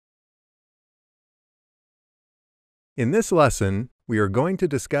In this lesson, we are going to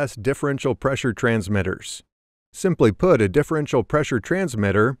discuss differential pressure transmitters. Simply put, a differential pressure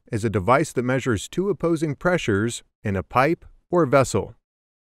transmitter is a device that measures two opposing pressures in a pipe or vessel.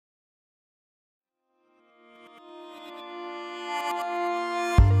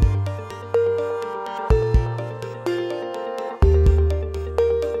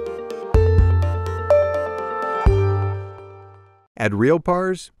 At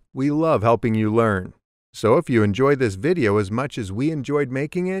RealPars, we love helping you learn. So if you enjoyed this video as much as we enjoyed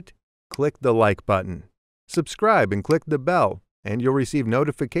making it, click the like button. Subscribe and click the bell, and you'll receive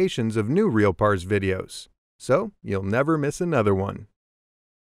notifications of new RealPars videos, so you'll never miss another one.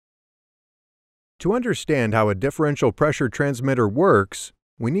 To understand how a differential pressure transmitter works,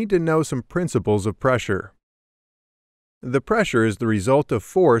 we need to know some principles of pressure. The pressure is the result of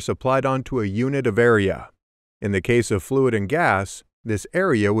force applied onto a unit of area. In the case of fluid and gas, this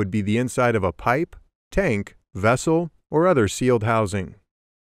area would be the inside of a pipe, tank, vessel, or other sealed housing.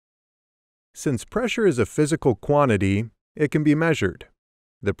 Since pressure is a physical quantity, it can be measured.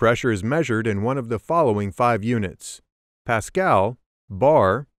 The pressure is measured in one of the following 5 units: Pascal,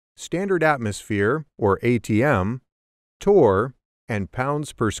 bar, standard atmosphere, or ATM, Torr, and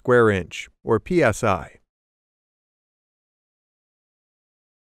pounds per square inch, or PSI.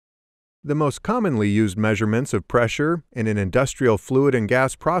 The most commonly used measurements of pressure in an industrial fluid and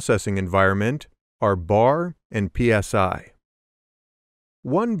gas processing environment are bar and PSI.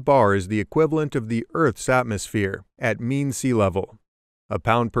 1 bar is the equivalent of the Earth's atmosphere at mean sea level. A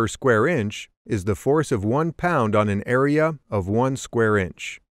pound per square inch is the force of 1 pound on an area of 1 square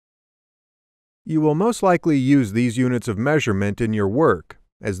inch. You will most likely use these units of measurement in your work,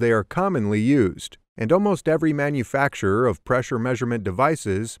 as they are commonly used, and almost every manufacturer of pressure measurement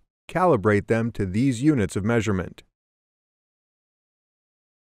devices calibrate them to these units of measurement.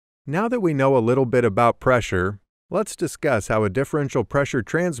 Now that we know a little bit about pressure, let's discuss how a differential pressure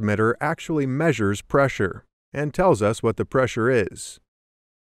transmitter actually measures pressure and tells us what the pressure is.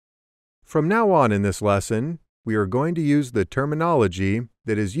 From now on in this lesson, we are going to use the terminology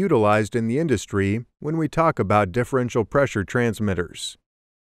that is utilized in the industry when we talk about differential pressure transmitters.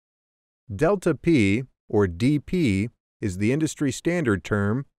 Delta P, or dP, is the industry standard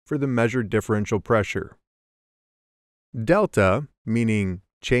term for the measured differential pressure. Delta, meaning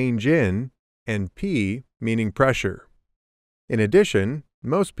change in, and P, meaning pressure. In addition,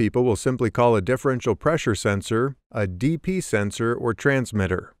 most people will simply call a differential pressure sensor a dP sensor or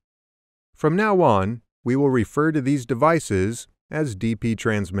transmitter. From now on, we will refer to these devices as dP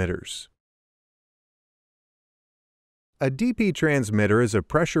transmitters. A dP transmitter is a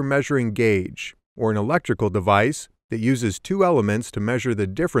pressure measuring gauge, or an electrical device that uses 2 elements to measure the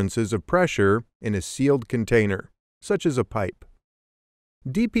differences of pressure in a sealed container, such as a pipe.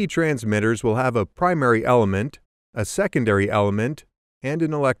 dP transmitters will have a primary element, a secondary element, and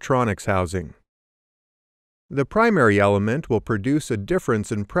an electronics housing. The primary element will produce a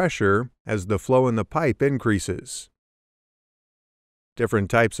difference in pressure as the flow in the pipe increases. Different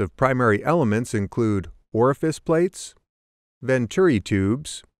types of primary elements include orifice plates, venturi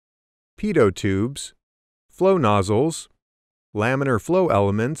tubes, pitot tubes, flow nozzles, laminar flow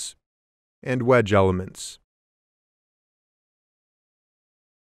elements, and wedge elements.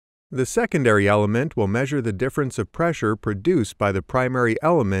 The secondary element will measure the difference of pressure produced by the primary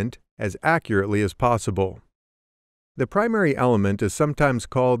element as accurately as possible. The primary element is sometimes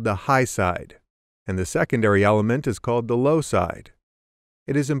called the high side, and the secondary element is called the low side.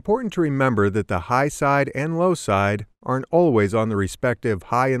 It is important to remember that the high side and low side aren't always on the respective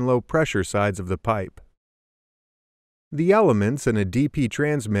high and low pressure sides of the pipe. The elements in a dP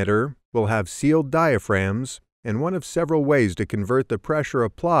transmitter will have sealed diaphragms and one of several ways to convert the pressure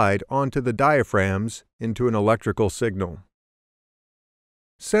applied onto the diaphragms into an electrical signal.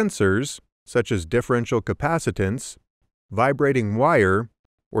 Sensors, such as differential capacitance, vibrating wire,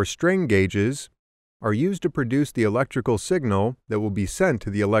 or strain gauges, are used to produce the electrical signal that will be sent to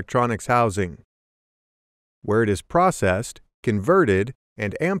the electronics housing, where it is processed, converted,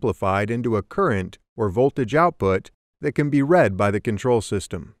 and amplified into a current or voltage output that can be read by the control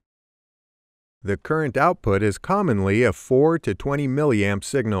system. The current output is commonly a 4 to 20 milliamp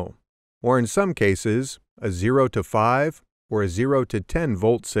signal, or in some cases, a 0 to 5 or a 0 to 10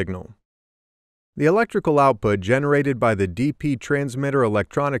 volt signal. The electrical output generated by the dP transmitter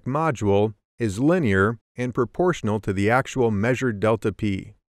electronic module is linear and proportional to the actual measured delta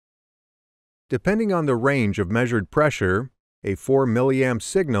P. Depending on the range of measured pressure, a 4 milliamp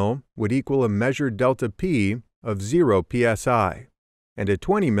signal would equal a measured delta P of 0 psi, and a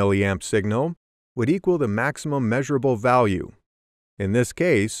 20 milliamp signal would equal the maximum measurable value. In this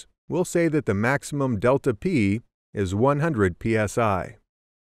case, we'll say that the maximum delta P is 100 psi.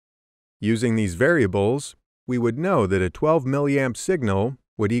 Using these variables, we would know that a 12 milliamp signal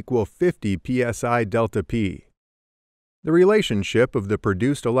would equal 50 psi delta P. The relationship of the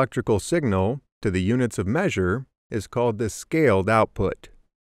produced electrical signal to the units of measure is called the scaled output.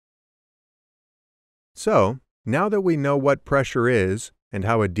 So, now that we know what pressure is and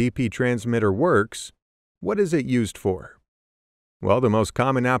how a DP transmitter works, what is it used for? Well, the most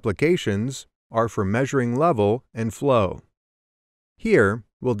common applications are for measuring level and flow. Here,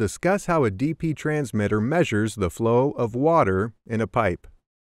 we'll discuss how a DP transmitter measures the flow of water in a pipe.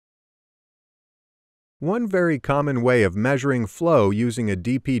 One very common way of measuring flow using a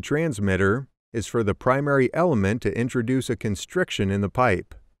DP transmitter is for the primary element to introduce a constriction in the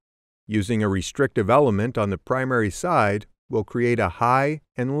pipe. Using a restrictive element on the primary side will create a high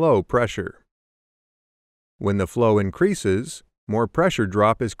and low pressure. When the flow increases, more pressure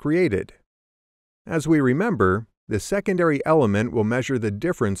drop is created. As we remember, the secondary element will measure the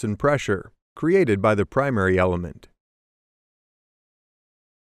difference in pressure created by the primary element.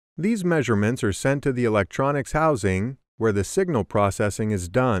 These measurements are sent to the electronics housing where the signal processing is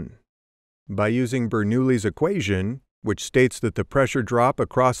done. By using Bernoulli's equation, which states that the pressure drop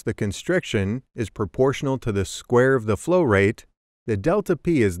across the constriction is proportional to the square of the flow rate, the delta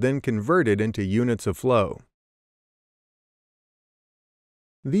P is then converted into units of flow.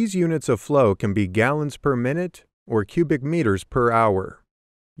 These units of flow can be gallons per minute or cubic meters per hour.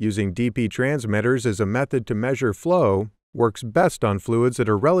 Using DP transmitters as a method to measure flow works best on fluids that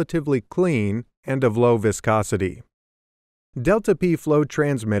are relatively clean and of low viscosity. Delta P flow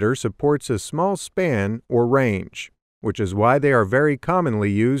transmitter supports a small span or range, which is why they are very commonly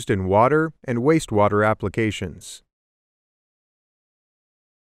used in water and wastewater applications.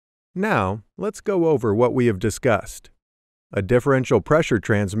 Now, let's go over what we have discussed. A differential pressure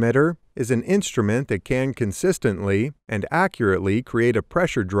transmitter is an instrument that can consistently and accurately create a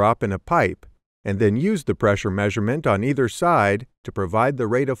pressure drop in a pipe and then use the pressure measurement on either side to provide the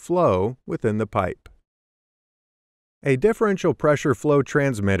rate of flow within the pipe. A differential pressure flow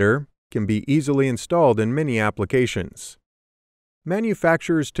transmitter can be easily installed in many applications.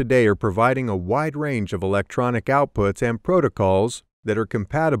 Manufacturers today are providing a wide range of electronic outputs and protocols that are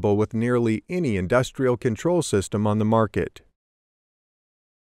compatible with nearly any industrial control system on the market.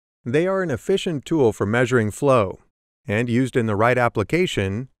 They are an efficient tool for measuring flow, and used in the right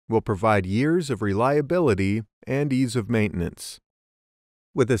application, will provide years of reliability and ease of maintenance.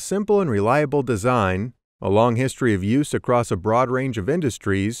 With a simple and reliable design, a long history of use across a broad range of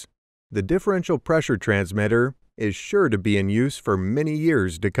industries, the differential pressure transmitter is sure to be in use for many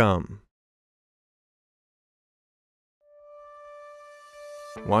years to come.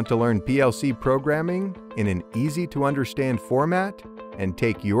 Want to learn PLC programming in an easy-to-understand format and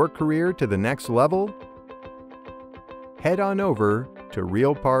take your career to the next level? Head on over to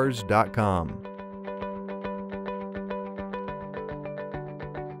realpars.com.